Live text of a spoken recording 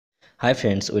Hi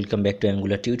friends, welcome back to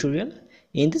Angular tutorial.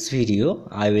 In this video,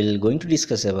 I will going to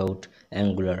discuss about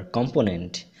Angular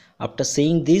component. After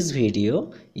seeing this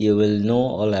video, you will know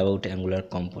all about Angular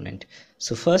component.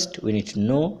 So first, we need to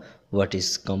know what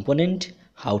is component,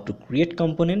 how to create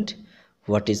component,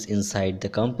 what is inside the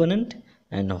component,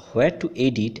 and where to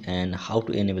edit and how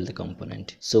to enable the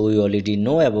component. So we already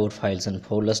know about files and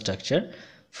folder structure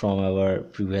from our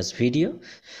previous video.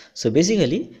 So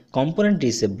basically, component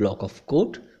is a block of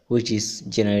code which is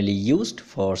generally used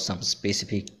for some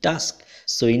specific task.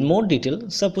 So in more detail,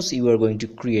 suppose you are going to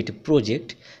create a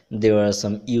project. There are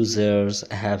some users,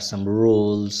 have some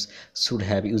roles, should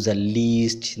have user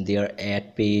list, their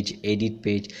add page, edit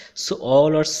page. So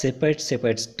all are separate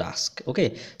tasks.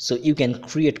 Okay, so you can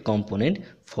create component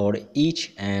for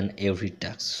each and every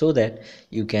task so that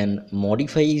you can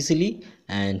modify easily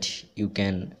and you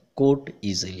can code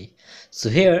easily. So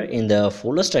here in the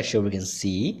folder structure we can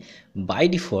see by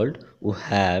default we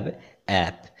have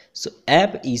app. So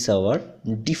app is our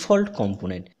default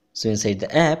component. So inside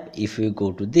the app, if we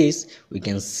go to this, we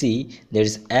can see there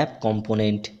is app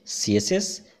component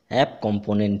CSS, app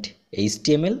component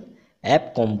HTML,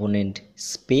 app component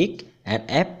spec, and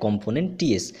app component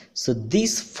TS. So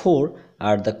these four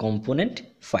are the component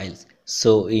files.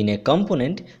 So in a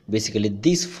component, basically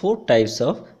these four types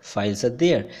of files are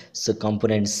there. So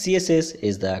component CSS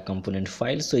is the component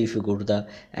file. So if you go to the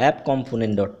app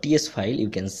component.ts file, you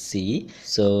can see,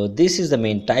 so this is the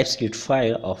main TypeScript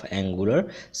file of Angular.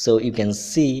 So you can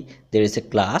see there is a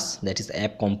class that is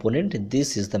app component.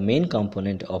 This is the main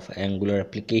component of Angular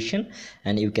application,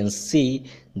 and you can see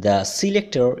the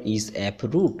selector is app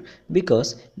root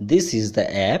because this is the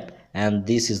app and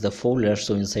this is the folder.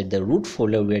 So inside the root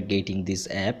folder we are getting this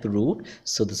app root.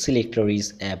 So the selector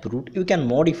is app root. You can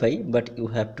modify, but you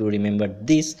have to remember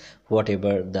this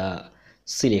whatever the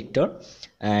selector.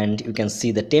 And you can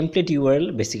see the template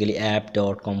URL, basically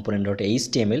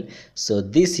app.component.html. so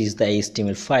this is the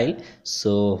HTML file.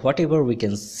 So whatever we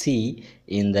can see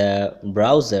in the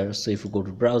browser, so if you go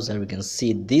to browser we can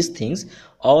see these things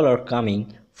all are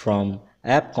coming from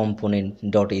app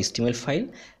component.html file.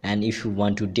 And if you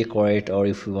want to decorate or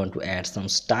if you want to add some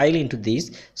style into this,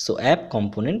 so app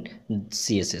component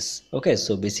CSS. Okay,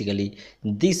 so basically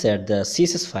these are the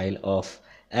CSS file of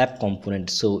app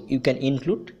component. So you can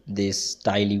include this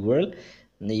style URL.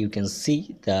 You can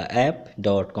see the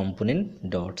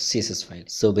app.component.css file.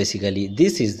 So basically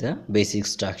this is the basic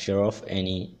structure of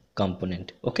any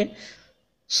component. Okay,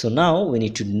 so now we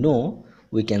need to know,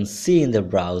 we can see in the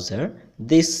browser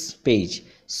this page.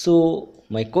 So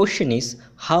my question is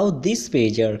how this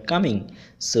page are coming.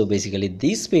 So basically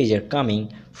this page are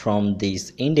coming from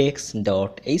this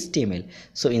index.html.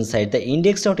 so inside the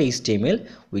index.html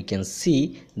we can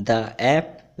see the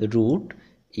app root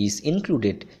is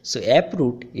included. So app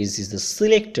root is the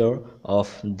selector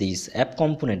of this app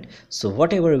component. So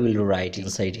whatever we will write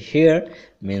inside here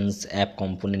means app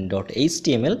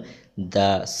component.html,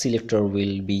 the selector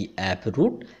will be app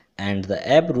root and the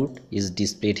app root is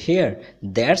displayed here.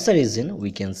 That's the reason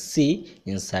we can see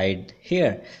inside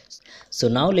here. So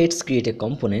now let's create a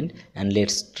component and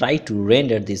let's try to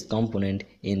render this component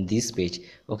in this page.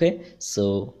 Okay,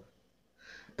 so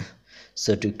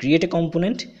to create a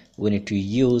component we need to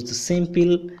use the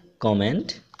simple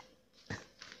command.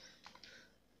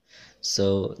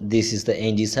 So this is the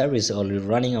ng service already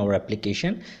running our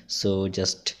application. So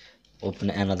just open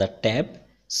another tab.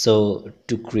 So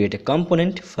to create a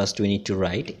component, first we need to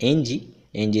write ng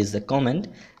is the command,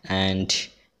 and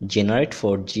generate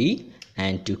for G,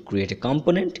 and to create a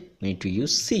component we need to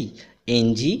use C,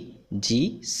 ng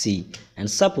gc,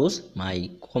 and suppose my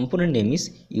component name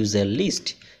is user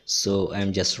list. So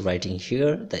I'm just writing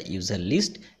here the user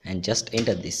list and just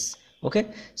enter this. Okay,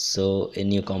 so a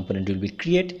new component will be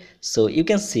created. So you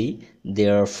can see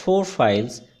there are 4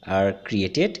 files are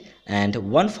created and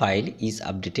one file is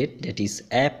updated, that is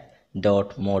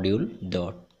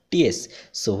app.module.ts.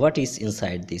 so what is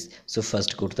inside this? So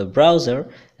first go to the browser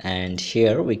and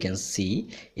here we can see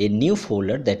a new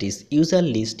folder, that is user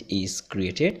list is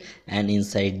created, and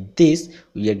inside this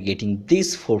we are getting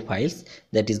these 4 files,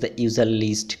 that is the user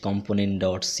list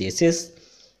component.css,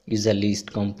 user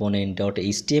list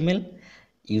component.html,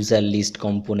 user list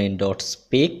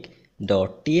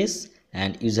component.spec.ts,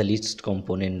 and user list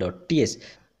component.ts.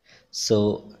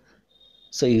 So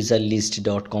user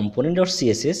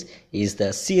list.component.css is the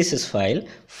CSS file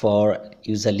for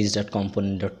user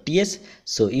list.component.ts.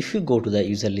 So if you go to the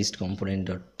user list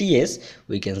component.ts,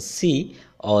 we can see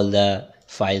all the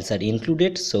files are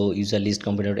included. So user list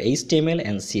component.html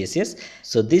and CSS.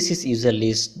 So this is user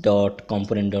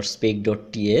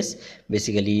list.component.spec.ts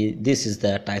basically this is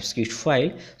the TypeScript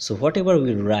file. So whatever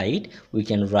we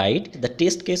can write the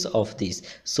test case of this.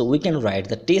 So we can write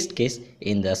the test case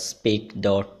in the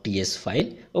spec.ts file.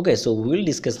 Okay, so we will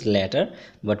discuss later,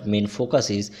 but main focus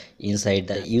is inside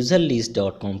the user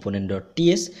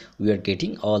list.component.ts. we are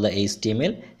getting all the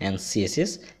HTML and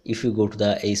CSS. If you go to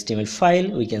the HTML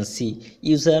file, we can see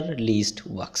user list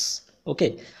works.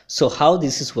 Okay, so how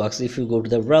this is works, if you go to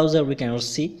the browser, we cannot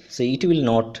see, so it will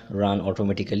not run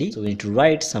automatically. So we need to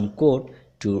write some code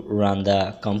to run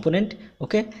the component.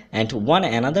 Okay, and one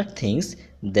another things,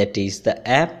 that is the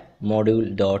app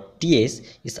module.ts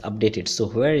is updated. So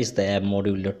where is the app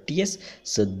module.ts?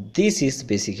 so this is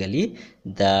basically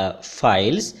the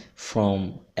files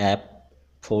from app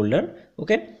folder.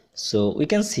 Okay, so we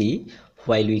can see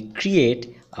while we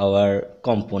create our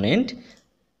component,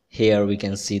 here we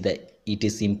can see that it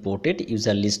is imported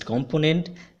user list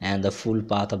component and the full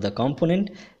path of the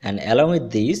component, and along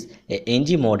with this a ng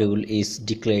module is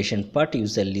declaration part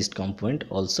user list component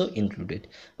also included.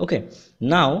 Okay,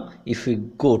 now if we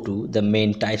go to the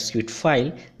main TypeScript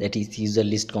file, that is user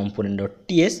list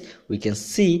component.ts, we can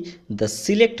see the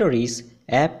selector is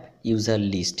app user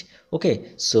list.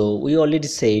 Okay, so we already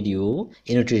said you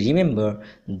need to remember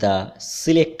the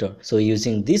selector. So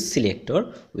using this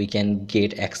selector we can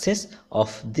get access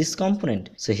of this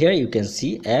component. So here you can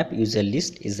see app user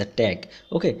list is a tag.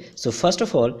 Okay, so first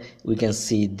of all we can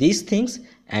see these things,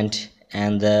 and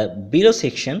the below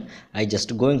section I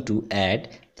just going to add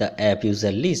the app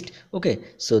user list. Okay,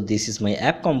 so this is my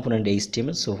app component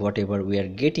HTML. so whatever we are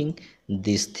getting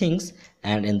these things,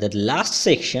 and in the last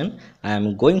section I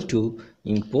am going to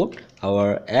import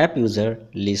our app user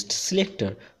list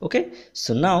selector. Okay,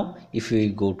 so now if we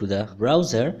go to the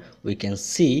browser, we can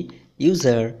see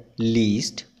user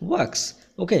list works.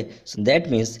 Okay, so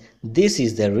that means this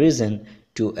is the reason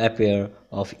to appear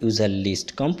of user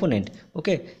list component.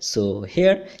 Okay, so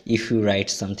here if you write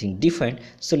something different,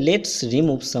 so let's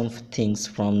remove some things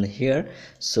from here.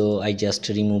 So I just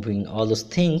removing all those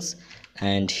things,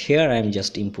 and here I am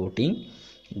just importing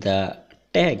the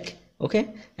tag.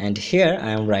 Okay, and here I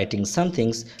am writing some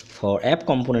things for app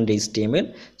component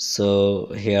HTML. so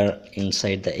here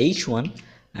inside the h1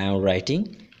 I am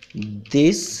writing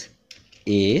this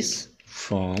is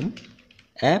from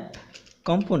app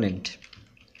component.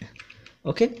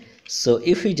 Okay, so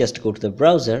if we just go to the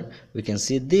browser, we can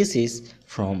see this is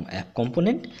from app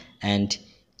component, and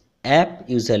app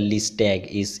user list tag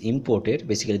is imported.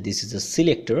 Basically this is a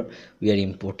selector we are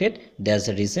imported, that's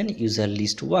the reason user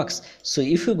list works. So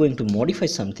if you're going to modify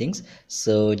some things,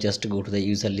 so just go to the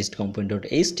user list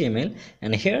component.html,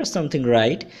 and here something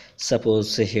right,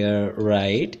 suppose here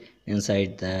write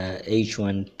inside the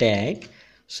h1 tag,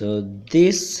 so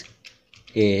this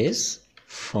is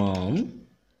from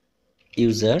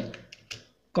user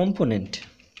component.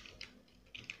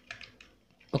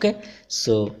 Okay,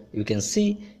 so you can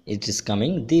see it is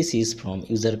coming, this is from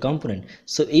user component.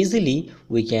 So easily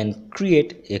we can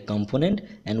create a component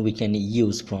and we can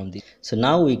use from this. So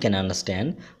now we can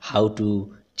understand how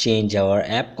to change our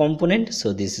app component.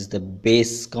 So this is the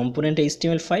base component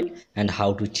HTML file, and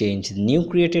how to change the new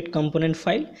created component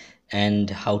file, and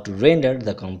how to render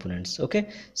the components. Okay,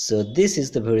 so this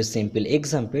is the very simple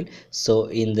example. So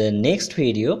in the next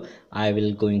video I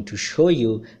will going to show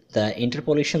you the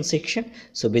interpolation section.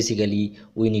 So basically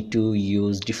we need to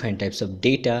use different types of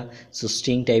data, so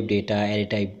string type data, array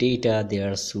type data,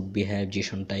 there should be have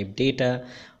JSON type data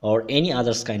or any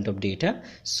others kind of data.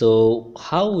 So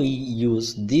how we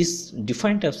use these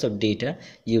different types of data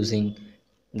using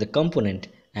the component,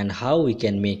 and how we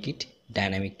can make it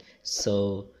dynamic.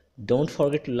 So don't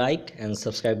forget to like and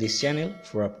subscribe this channel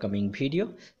for upcoming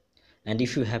video, and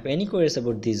if you have any queries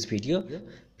about this video,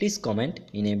 please comment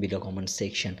in a below comment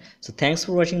section. So thanks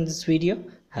for watching this video.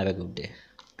 Have a good day.